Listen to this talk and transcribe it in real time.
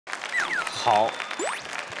好，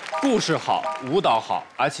故事好，舞蹈好，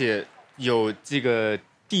而且有这个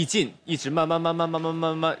递进，一直慢慢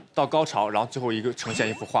到高潮，然后最后呈现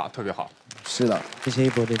一幅画，特别好。是的，谢谢一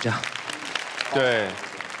博队长。对，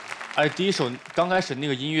哎，第一首刚开始那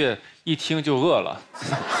个音乐一听就饿了。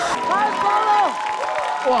太棒了！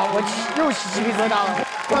哇，我又起鸡皮疙瘩了。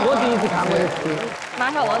我第一次看过这个。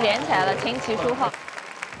马小龙连起来了，琴棋书画。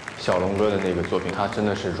小龙哥的那个作品，他真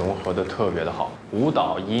的是融合的特别的好，舞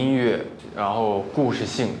蹈、音乐，然后故事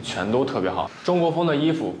性全都特别好。中国风的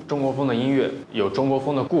衣服，中国风的音乐，有中国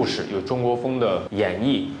风的故事，有中国风的演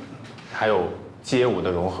绎，还有街舞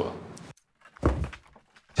的融合。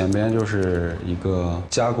前边就是一个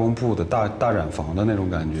加工布的大染坊的那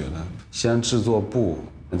种感觉的，先制作布，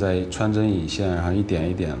再穿针引线，然后一点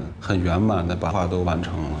一点的，很圆满的把画都完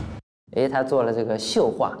成了。哎，他做了这个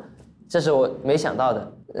绣画，这是我没想到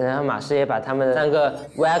的。然后马师也把他们3个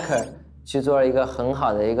worker 去做了一个很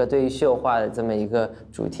好的一个对于绣画的这么一个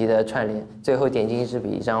主题的串联，最后点睛一支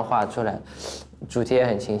笔，一张画出来，主题也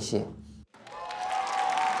很清晰。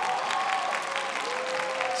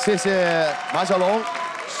谢谢马小龙、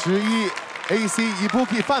11 AC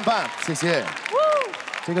Ibuki 范范，谢谢。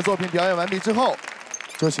这个作品表演完毕之后，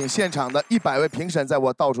就请现场的100位评审在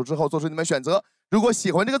我倒数之后做出你们选择。如果喜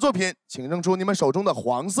欢这个作品，请扔出你们手中的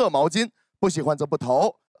黄色毛巾；不喜欢则不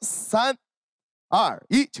投。3、2、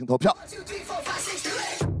1，请投票。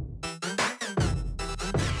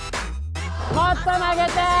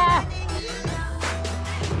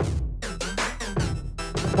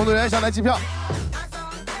工作人员上来计票，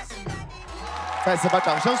再次把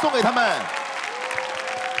掌声送给他们。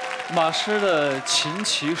马师的琴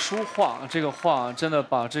棋书画，这个画真的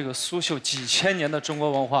把这个苏绣几千年的中国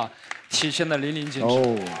文化体现得淋漓尽致。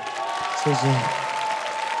哦，谢谢。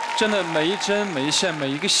真的每一针每一线每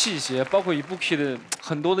一个细节，包括Ibuki的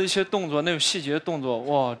很多的一些动作，那种细节的动作，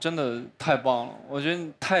哇，真的太棒了！我觉得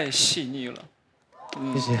太细腻了，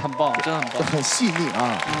谢谢，很棒，真的很棒，很细腻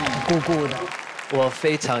啊，鼓鼓的。我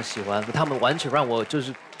非常喜欢，他们完全让我就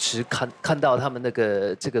是只看到他们那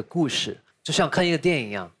个这个故事，就像看一个电影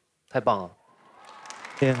一样，太棒了。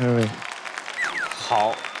谢谢 Henry。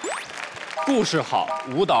好，故事好，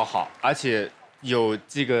舞蹈好，而且有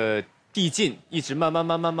这个递进，一直慢慢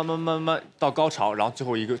到高潮，然后最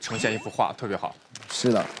后呈现一幅画，特别好。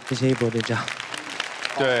是的，谢谢一博队长。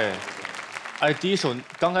对，哎，第一首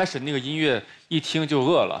刚开始那个音乐一听就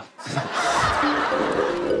饿了。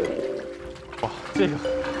哇，这个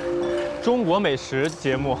中国美食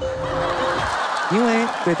节目。因为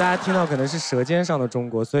对大家听到可能是《舌尖上的中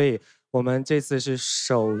国》，所以我们这次是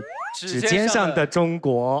指尖上的中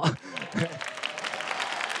国。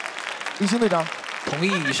一星队长。同意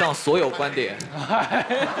以上所有观点。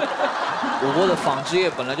我国的纺织业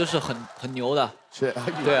本来就是很牛的，是，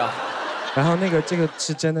对啊。然后这个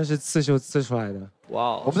是真的是刺绣刺出来的。哇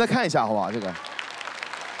哦！我们再看一下好不好？这个。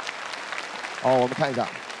哦，我们看一下。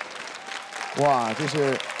哇，这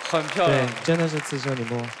是很漂亮，对，真的是刺绣，你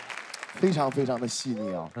摸，非常的细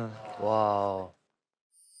腻啊。哇哦！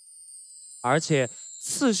而且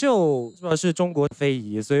刺绣主要是中国非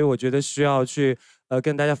遗，所以我觉得需要去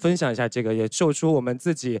跟大家分享一下这个，也绣出我们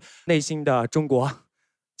自己内心的中国，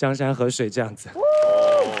江山河水这样子。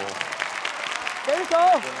给手。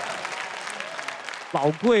老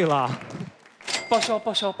贵了。报销。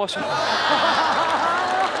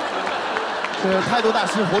是态度大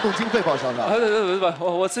师活动经费报销的。不，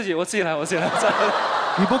我自己来。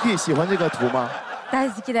Ibuki 喜欢这个图吗？大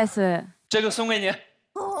好きです。这个送给你。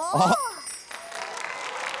哦。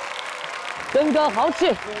真哥豪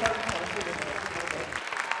气。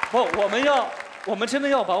不，我们真的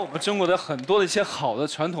要把我们中国的很多的一些好的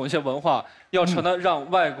传统一些文化，要传达让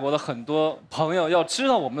外国的很多朋友要知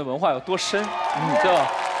道我们的文化有多深，对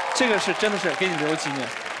吧？这个是真的是给你留纪念。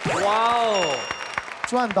哇哦，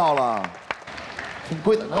赚到了，挺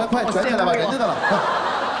贵的，来快卷起来吧，人家的了。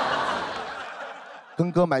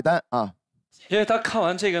跟哥买单啊！因为他看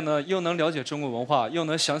完这个呢，又能了解中国文化，又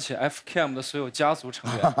能想起 FKM 的所有家族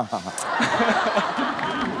成员。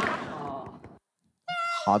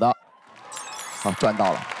好的，好赚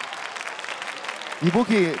到了。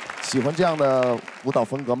Ibuki 喜欢这样的舞蹈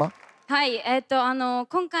风格吗？はい、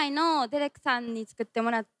今回のデレクさんに作って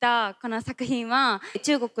もらったこの作品は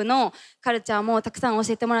中国のカルチャーもたくさん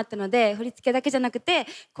教えてもらったので、振り付けだけじゃなくて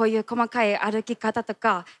こういう細かい歩き方と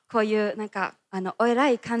かこういうなんかお偉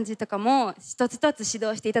い感じとかも一つ一つ指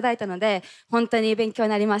導していただいたので本当に勉強に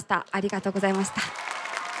なりました。ありがとうございました。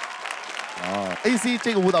AC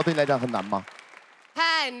这个舞蹈对你来讲很难吗？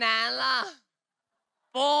太难了。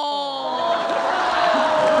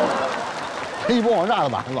可以不往炸了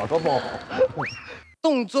吧？老说不好。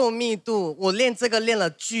动作密度，我练这个练了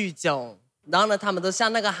巨久，然后呢，他们都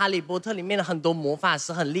像那个《哈利波特》里面的很多魔法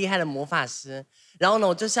师，很厉害的魔法师。然后呢，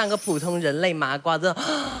我就像个普通人类麻瓜这。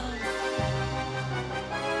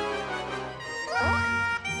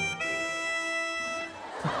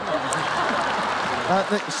那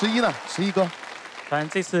11呢？11哥，反正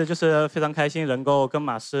这次就是非常开心，能够跟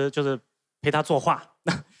马师就是陪他作画。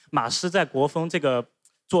马师在国风这个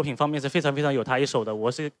作品方面是非常有他一手的，我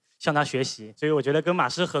是向他学习，所以我觉得跟马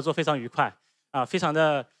师合作非常愉快啊，非常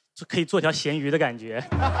的可以做条咸鱼的感觉，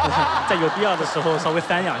在有必要的时候稍微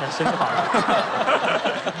翻两下身就好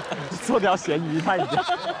了。做条咸鱼，他已经。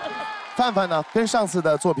范范呢，跟上次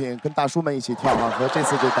的作品跟大叔们一起跳啊，和这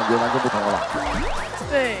次就感觉完全不同了。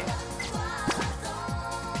对。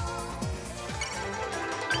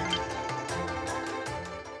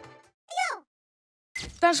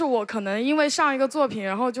但是我可能因为上一个作品，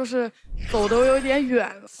然后就是走的有点远，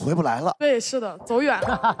回不来了。对，是的，走远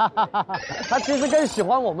了。他其实更喜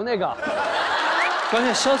欢我们那个。关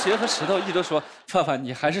键肖杰和石头一直说，范范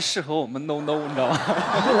你还是适合我们 no， 你知道吗？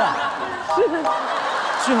是的，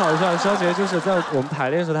巨好笑。肖杰就是在我们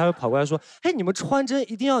排练的时候，他会跑过来说：“哎，你们穿针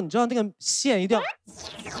一定要，你知道那个线一定要。”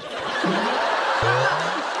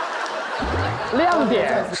亮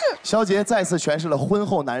点。肖杰再次诠释了婚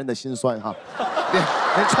后男人的辛酸哈，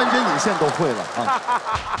连穿针引线都会了啊。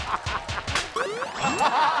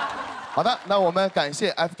好的，那我们感谢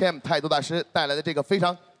FKM 态度大师带来的这个非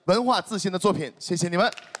常文化自信的作品，谢谢你们。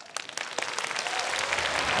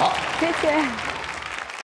好，谢谢。